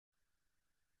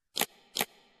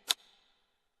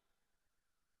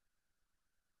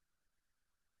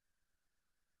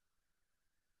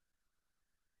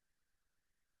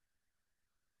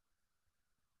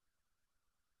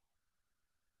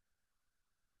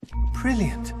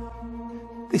Brilliant.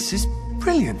 This is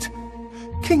brilliant.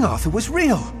 King Arthur was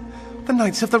real. The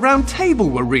Knights of the Round Table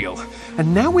were real.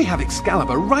 And now we have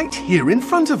Excalibur right here in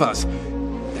front of us.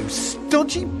 Those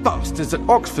stodgy bastards at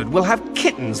Oxford will have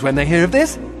kittens when they hear of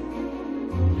this.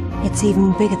 It's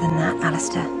even bigger than that,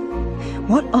 Alistair.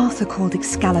 What Arthur called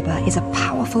Excalibur is a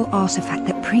powerful artifact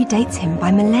that predates him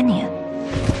by millennia.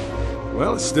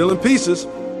 Well, it's still in pieces.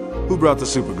 Who brought the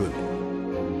superglue?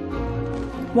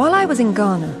 While I was in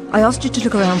Ghana, I asked you to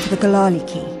look around for the Ghalali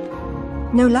Key.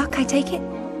 No luck, I take it?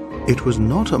 It was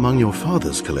not among your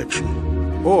father's collection.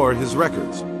 Or his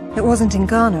records. It wasn't in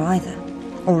Ghana either.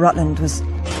 Or Rutland was...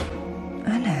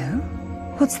 Hello?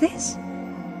 What's this?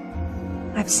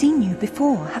 I've seen you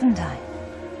before, haven't I?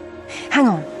 Hang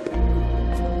on.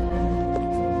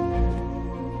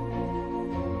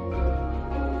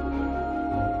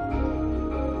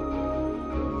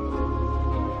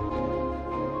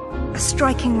 A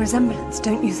striking resemblance,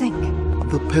 don't you think?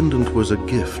 The pendant was a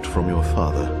gift from your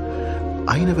father.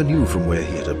 I never knew from where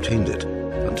he had obtained it,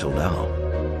 until now.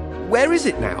 Where is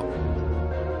it now?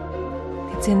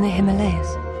 It's in the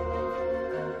Himalayas.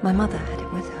 My mother had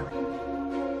it with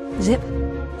her. Zip,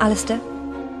 Alistair,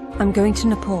 I'm going to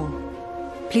Nepal.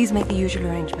 Please make the usual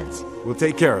arrangements. We'll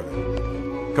take care of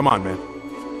it. Come on, man.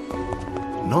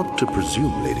 Not to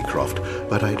presume, Lady Croft,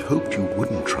 but I'd hoped you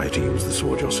wouldn't try to use the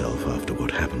sword yourself after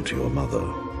what happened to your mother.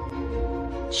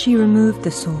 She removed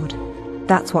the sword.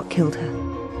 That's what killed her.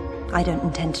 I don't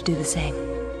intend to do the same.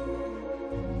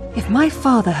 If my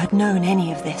father had known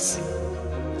any of this,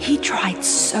 he tried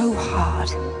so hard,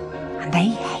 and they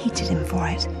hated him for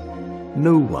it.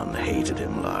 No one hated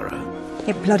him, Lara.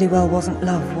 It bloody well wasn't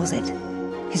love, was it?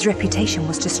 His reputation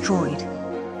was destroyed.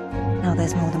 Now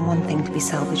there's more than one thing to be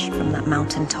salvaged from that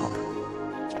mountain top.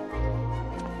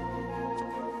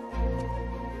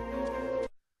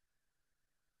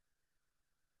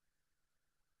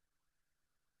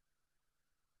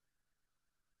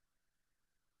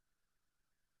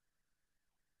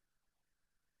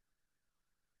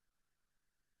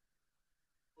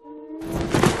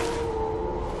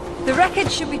 The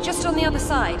wreckage should be just on the other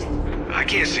side. I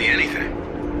can't see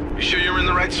anything. You sure you're in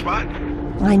the right spot?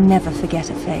 I never forget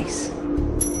a face.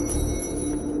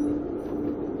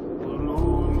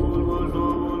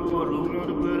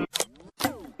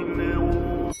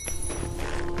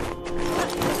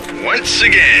 Once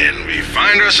again, we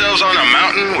find ourselves on a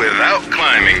mountain without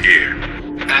climbing gear.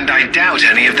 And I doubt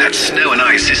any of that snow and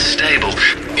ice is stable.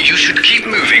 You should keep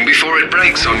moving before it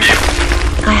breaks on you.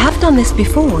 I have done this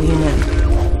before, you know.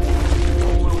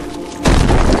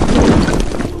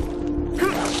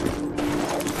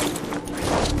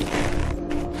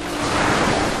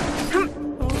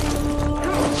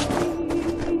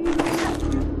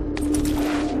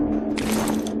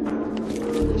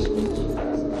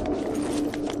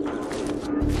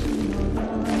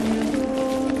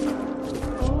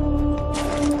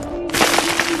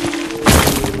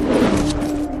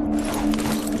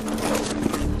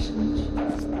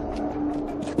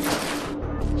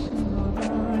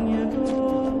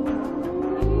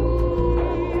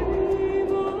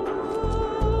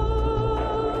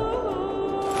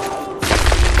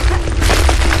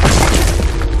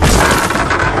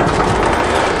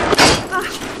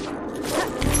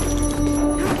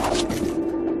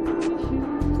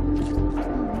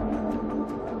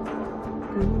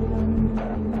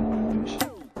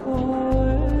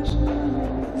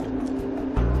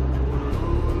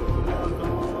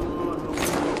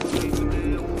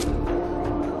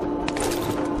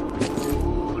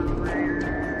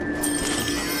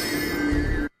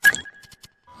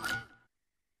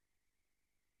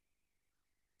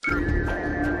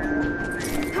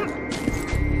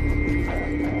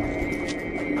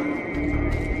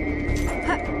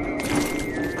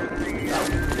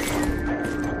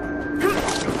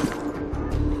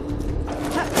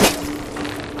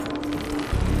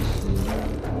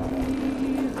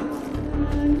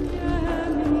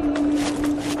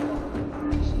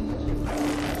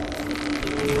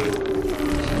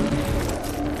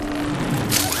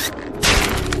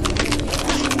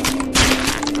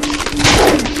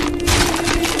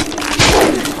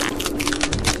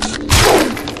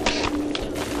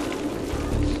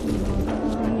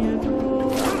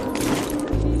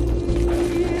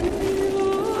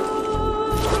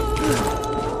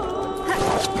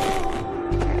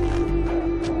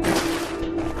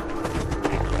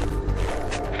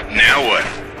 Now what?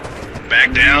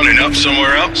 Back down and up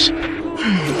somewhere else?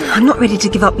 I'm not ready to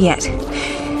give up yet.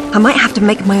 I might have to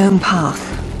make my own path.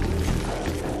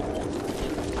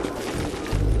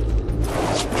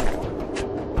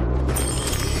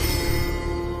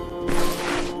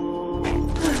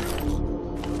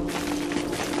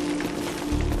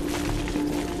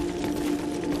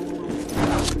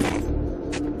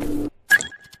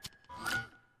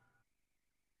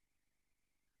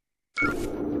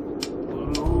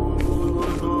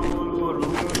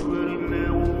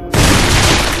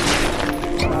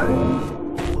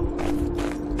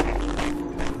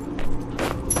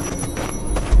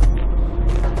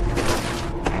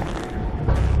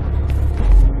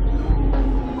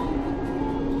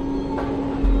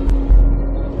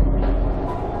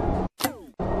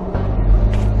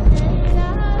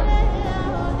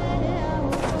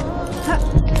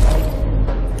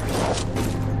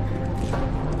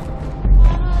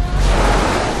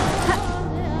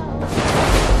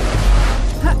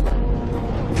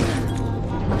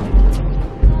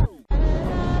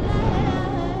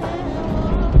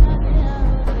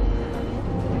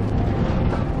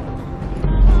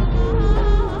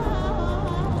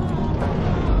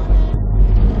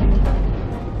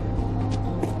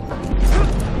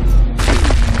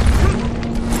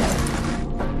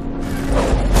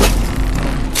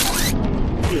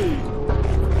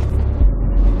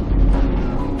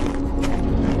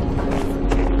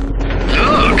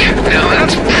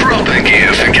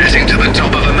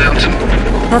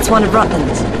 That's one of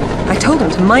Rutland's. I told him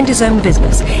to mind his own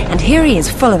business, and here he is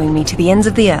following me to the ends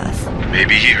of the earth.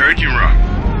 Maybe he heard you wrong.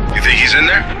 You think he's in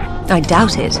there? I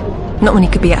doubt it. Not when he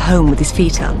could be at home with his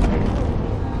feet up.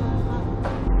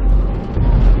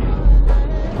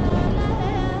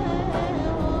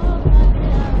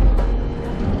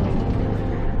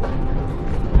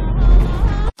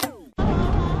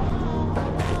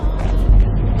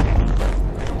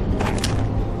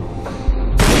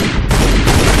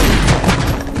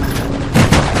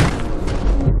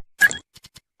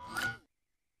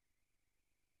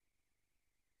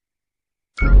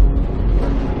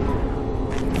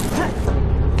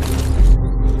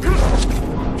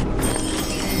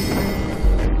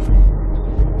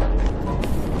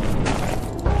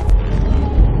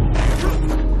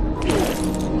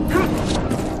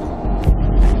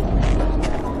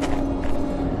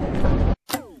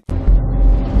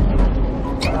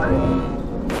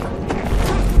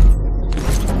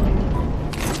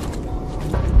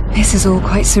 This is all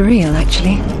quite surreal,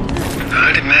 actually.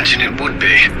 I'd imagine it would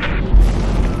be.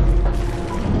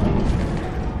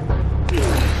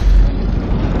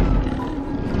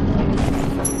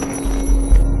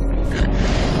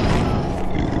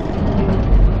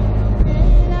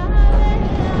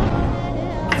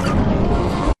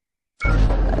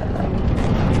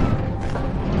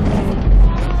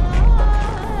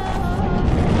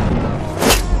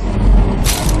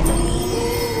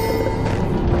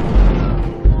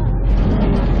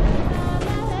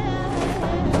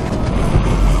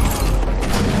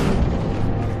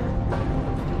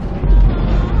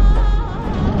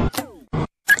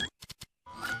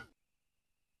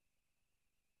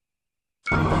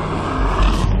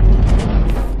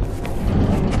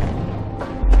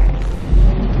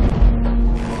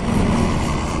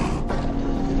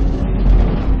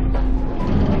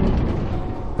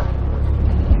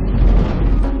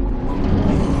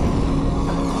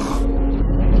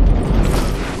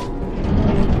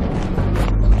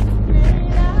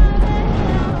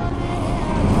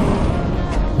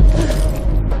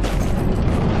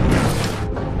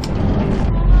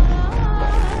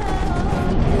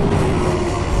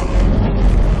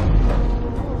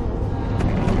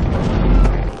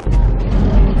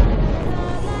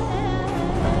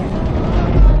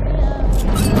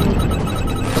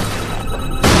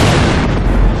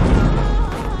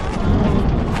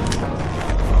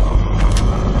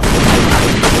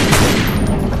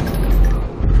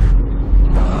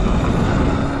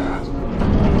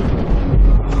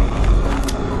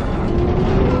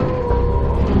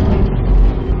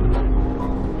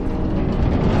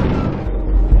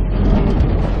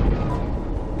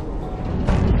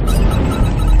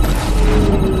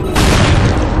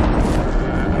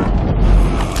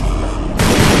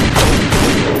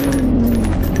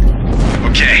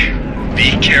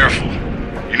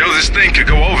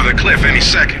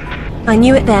 I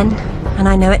knew it then, and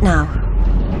I know it now.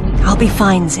 I'll be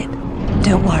fine, Zip.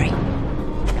 Don't worry.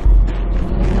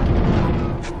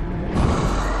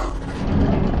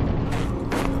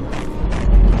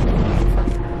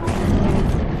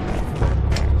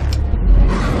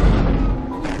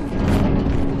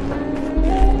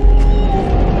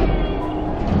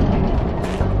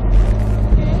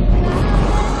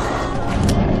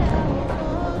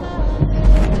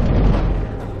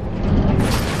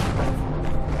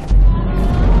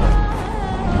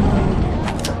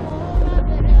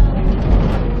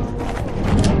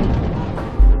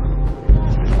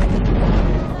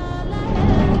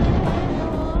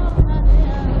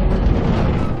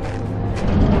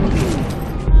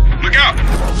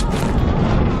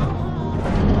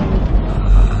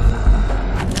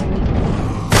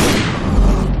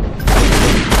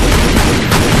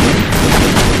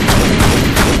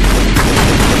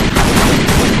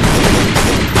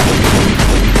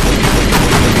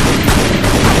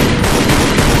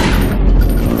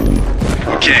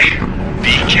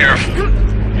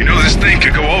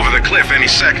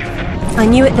 I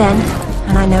knew it then,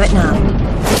 and I know it now.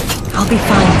 I'll be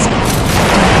fine, Zip.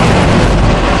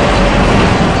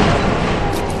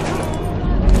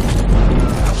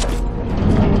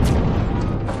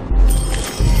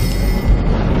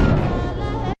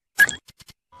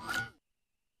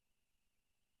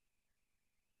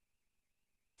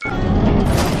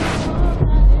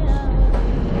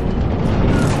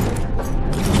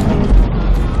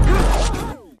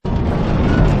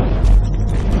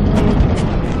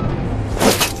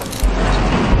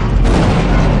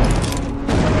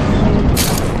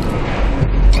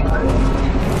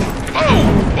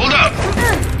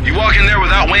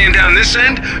 This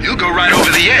end, you'll go right over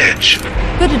the edge.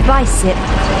 Good advice, Zip.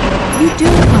 You do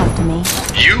look after me.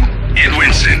 You and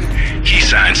Winston. He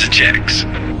signs the checks.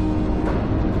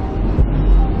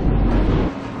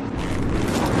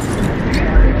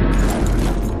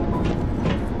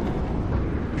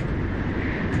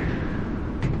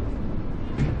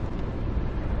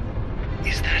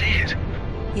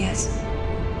 Yes.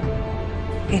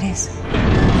 It is.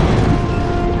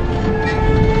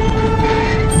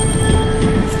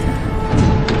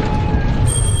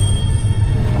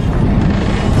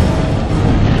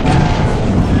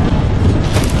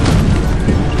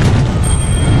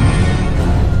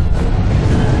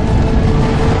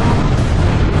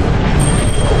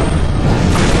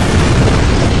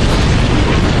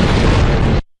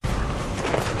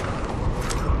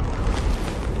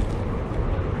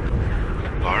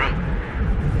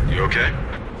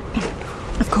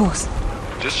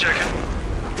 Just checking.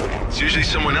 It's usually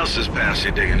someone else's past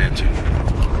you're digging into.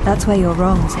 That's where you're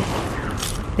wrong, Sid.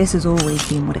 This has always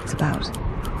been what it's about.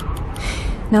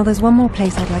 Now there's one more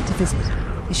place I'd like to visit.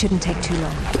 It shouldn't take too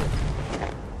long.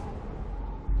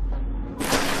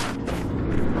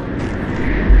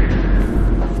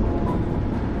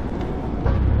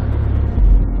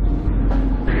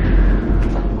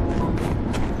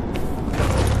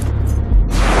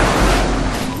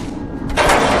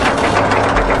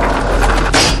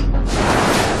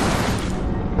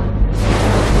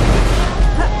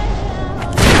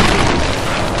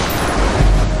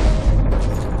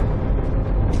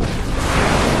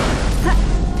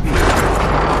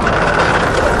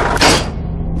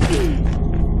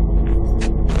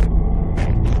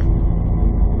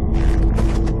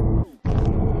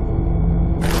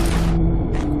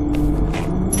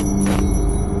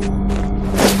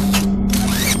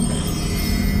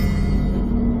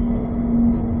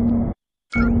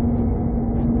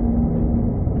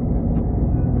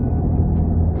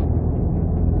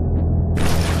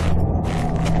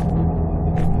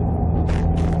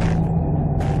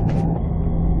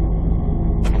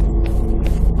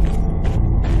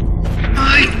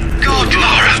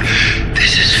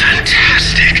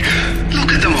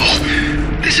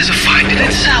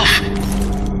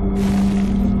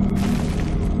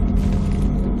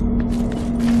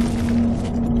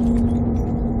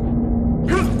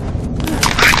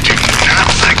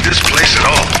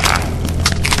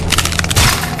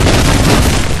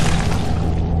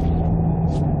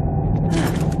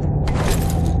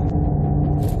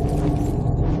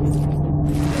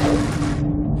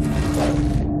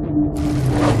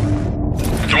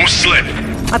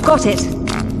 I've got it.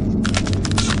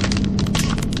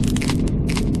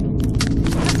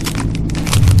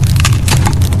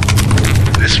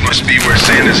 This must be where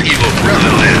Santa's evil brother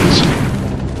lives.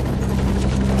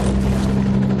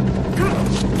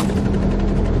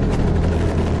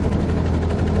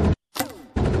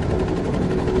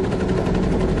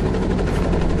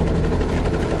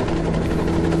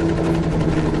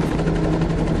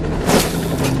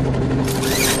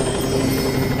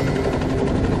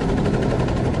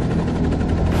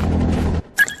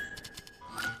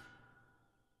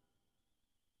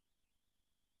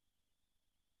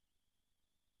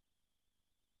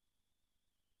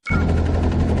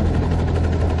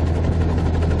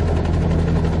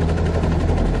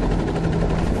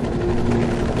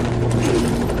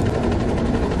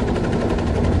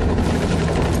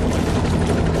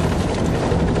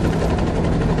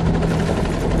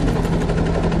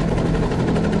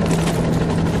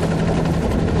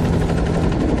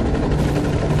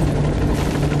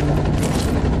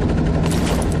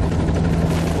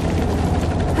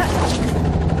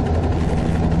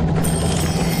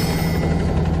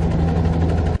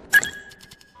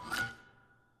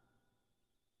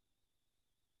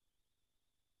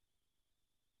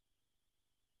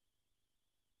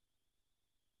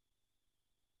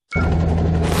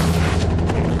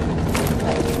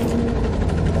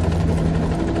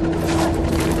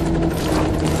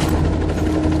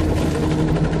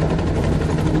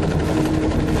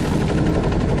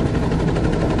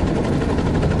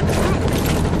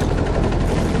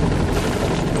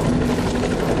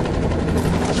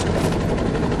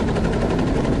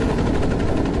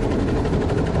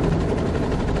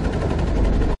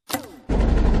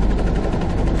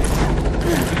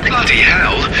 Bloody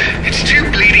hell! It's too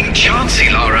bleeding chancy,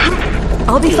 Lara.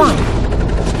 I'll be fine.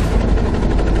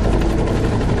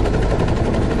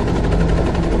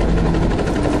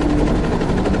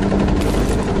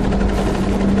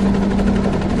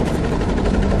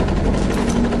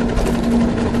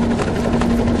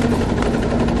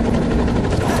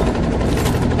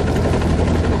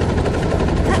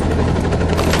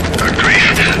 Good grief,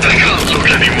 I can't look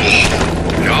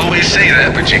anymore. You always say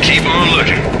that, but you keep on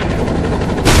looking.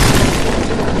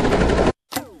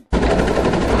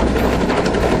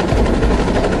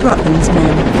 Rutland's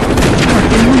men. I've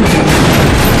been wondering.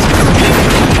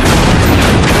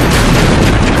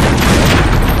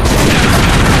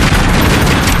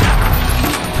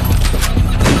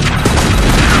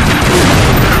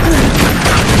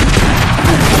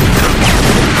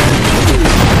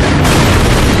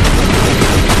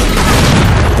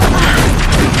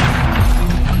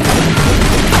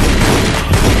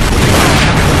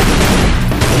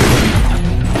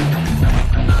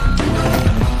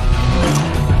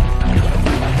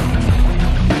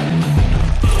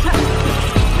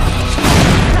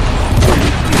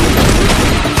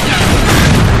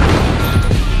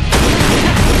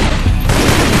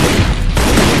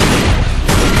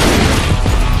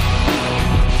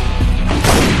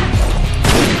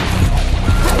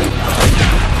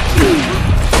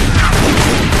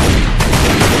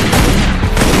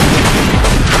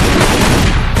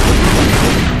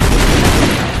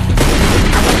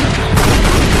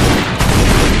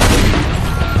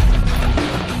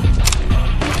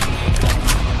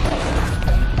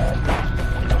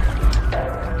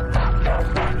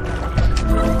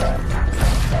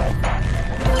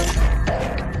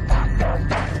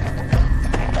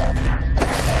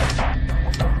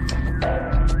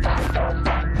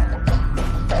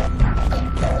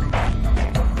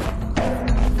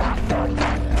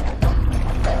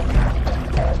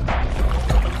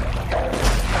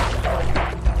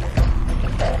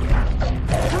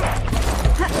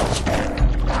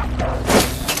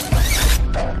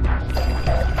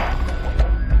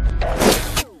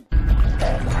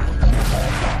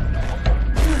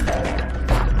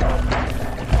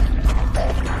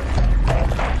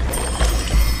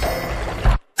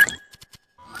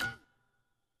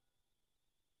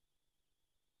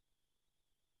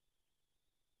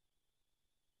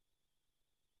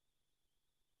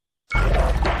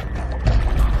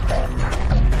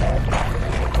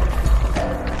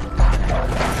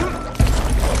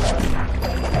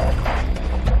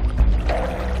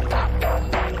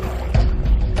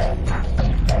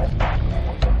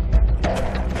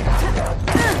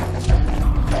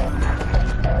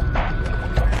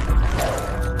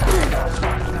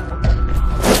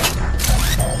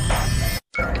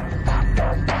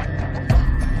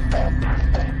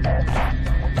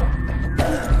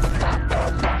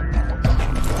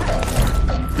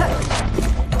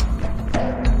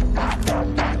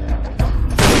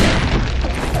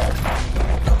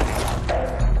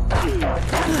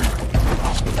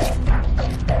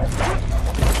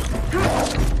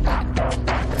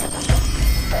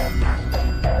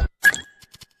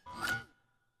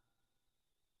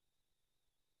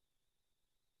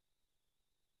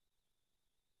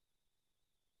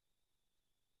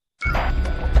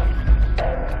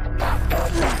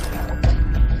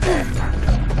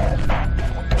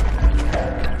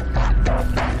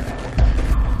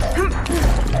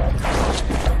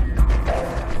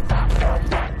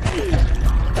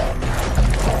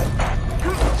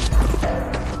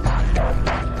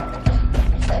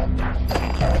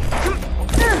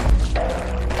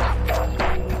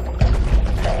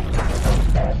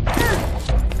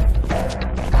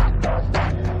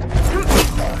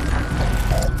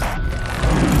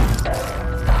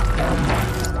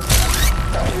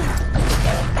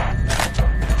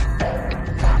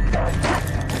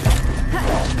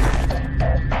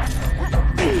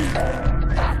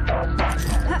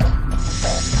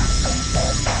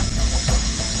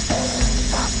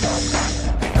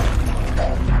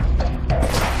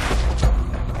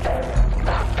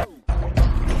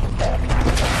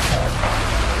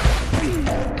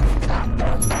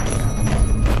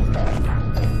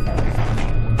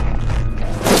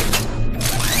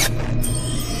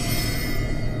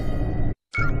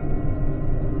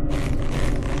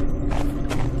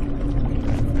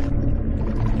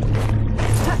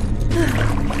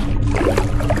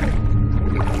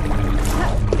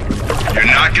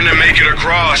 to make it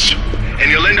across. And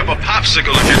you'll end up a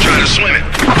popsicle if you're trying to swim it.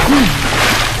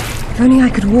 If only I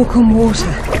could walk on water.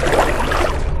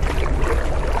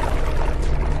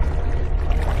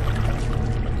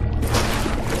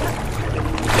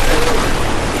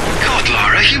 God,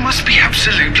 Lara, you must be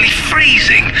absolutely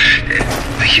freezing.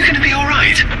 Are you going to be all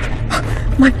right?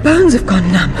 My bones have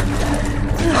gone numb.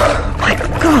 Oh, my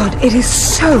God, it is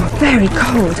so very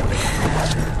cold.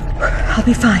 I'll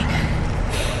be fine.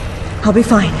 I'll be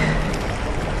fine.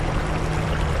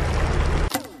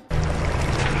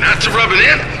 Not to rub it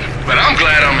in, but I'm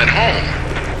glad I'm at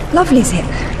home. Lovely, Zip.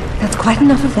 That's quite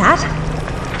enough of that.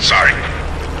 Sorry.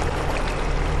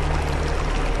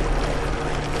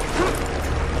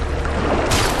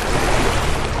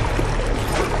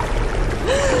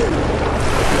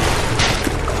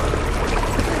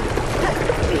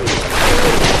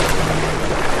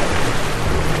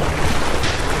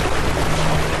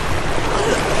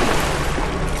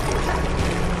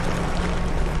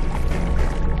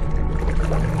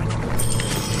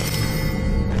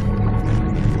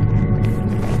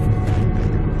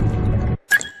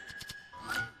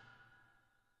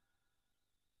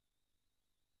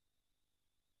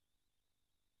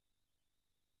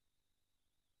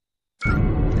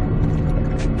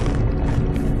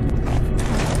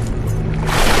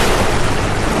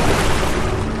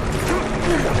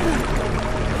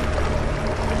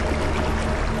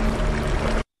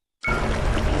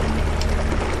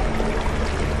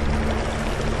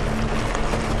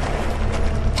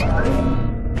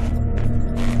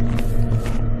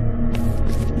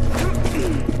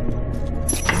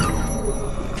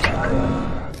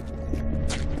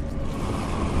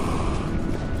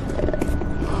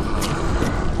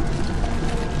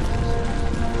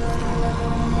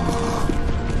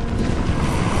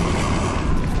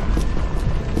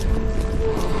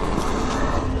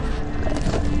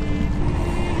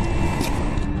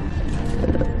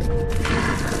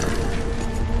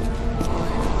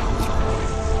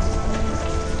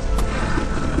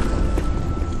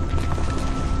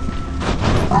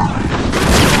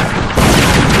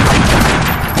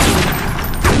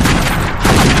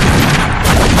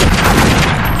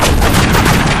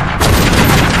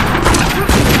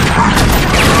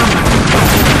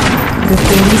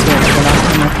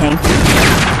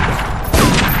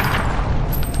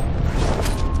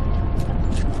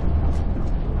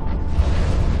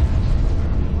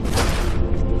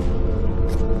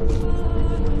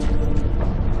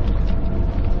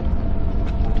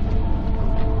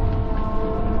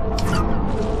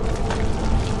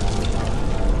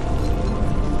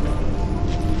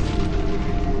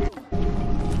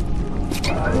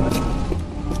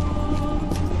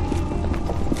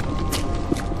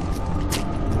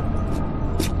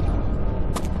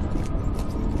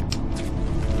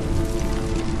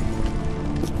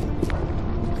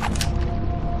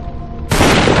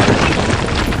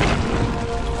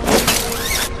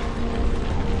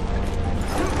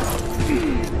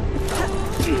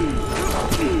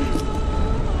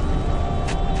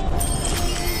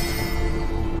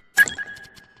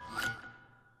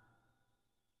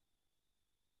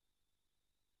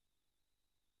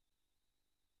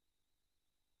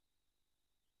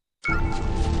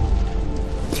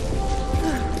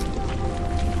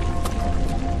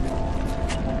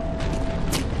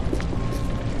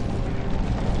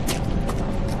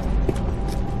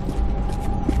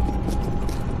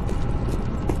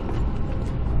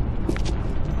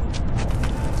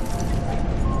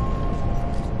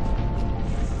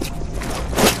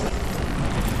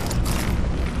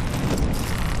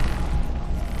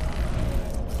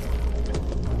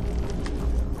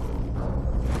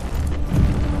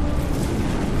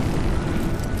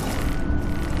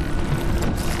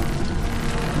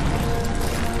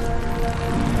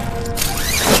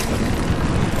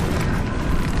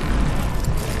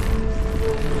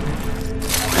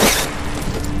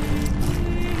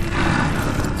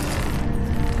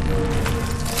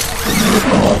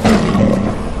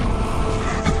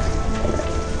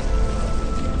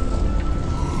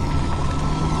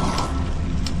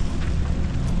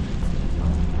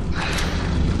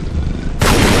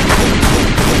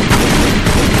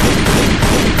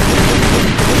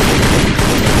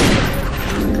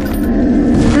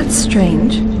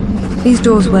 Strange. These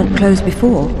doors weren't closed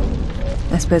before.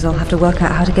 I suppose I'll have to work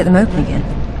out how to get them open again.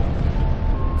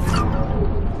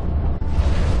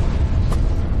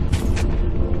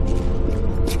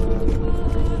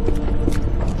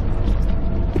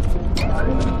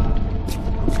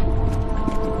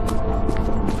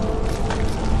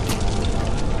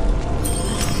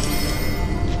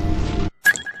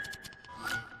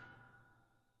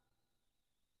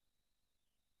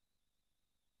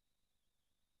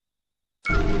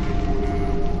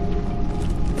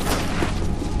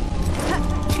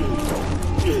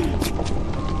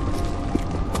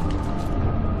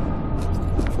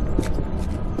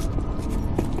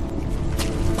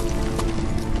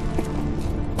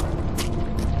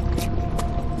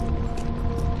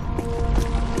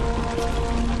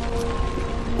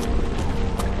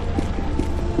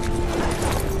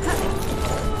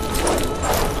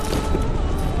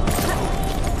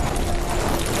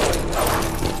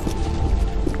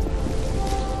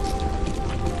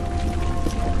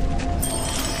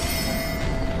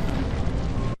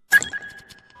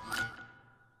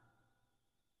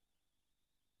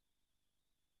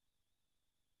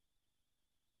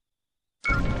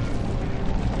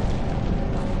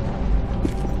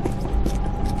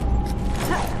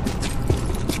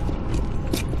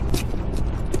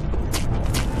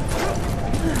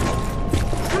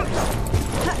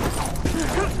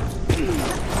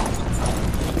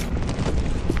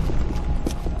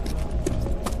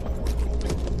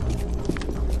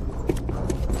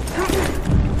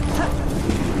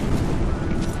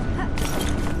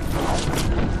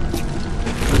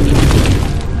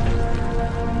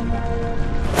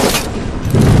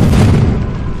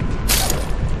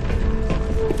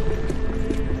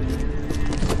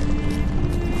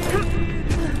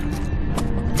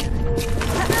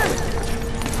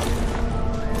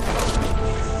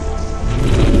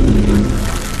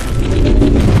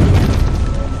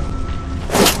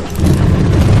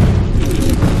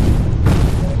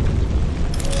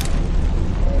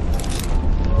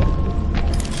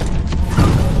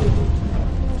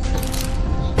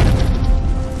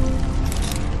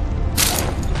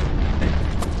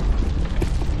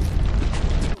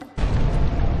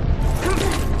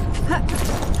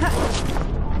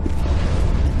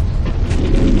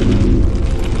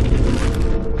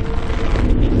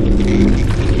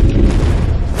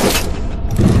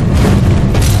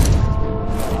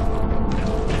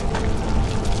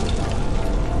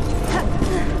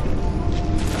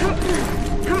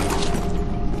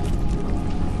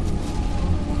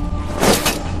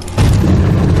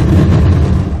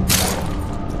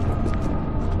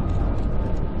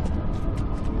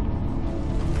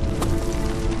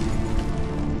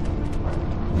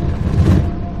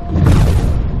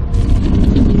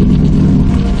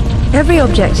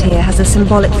 object here has a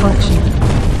symbolic function.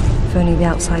 If only the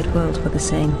outside world were the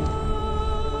same.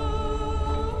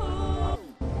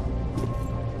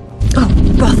 Oh,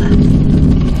 bother.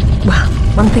 Well,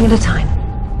 one thing at a time.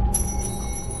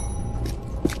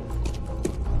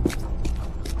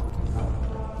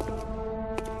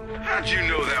 How'd you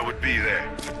know that would be there?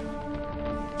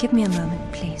 Give me a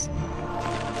moment, please.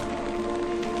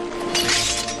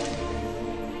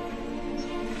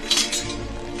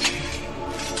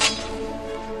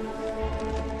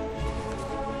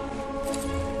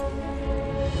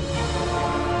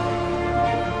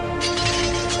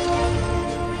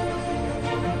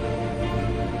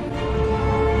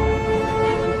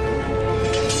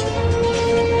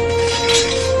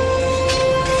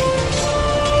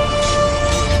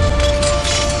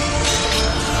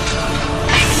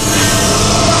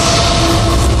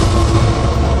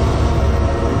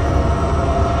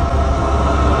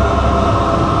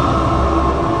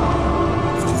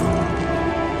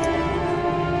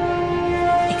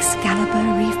 Excalibur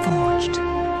reforged.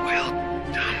 Well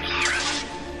done, Lara.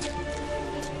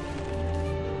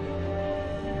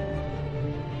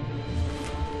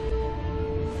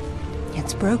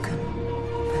 It's broken.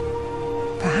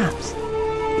 But perhaps.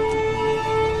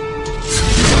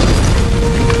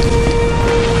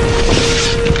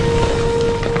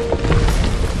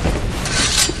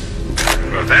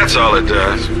 Well, if that's all it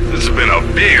does, this has been a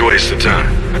big waste of time.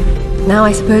 Now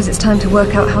I suppose it's time to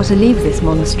work out how to leave this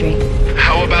monastery.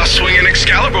 How about swinging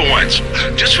Excalibur once?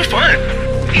 Just for fun.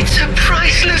 It's a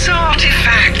priceless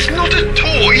artifact, not a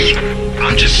toy.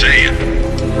 I'm just saying.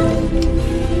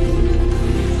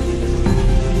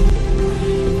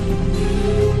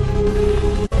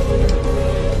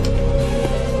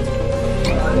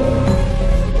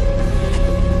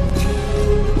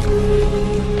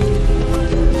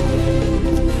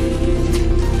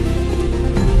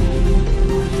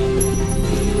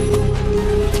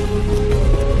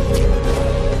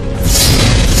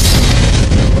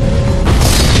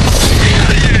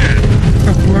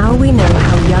 Now we know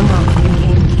how young Arthur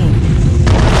became king.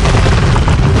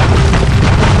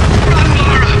 Run,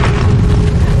 Lara!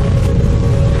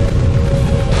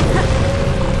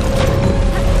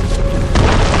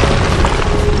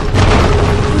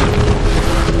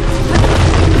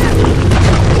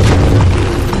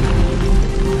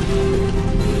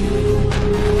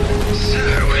 So,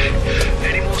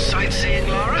 any more sightseeing,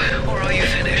 Lara? Or are you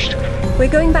finished? We're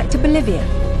going back to Bolivia.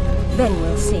 Then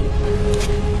we'll see.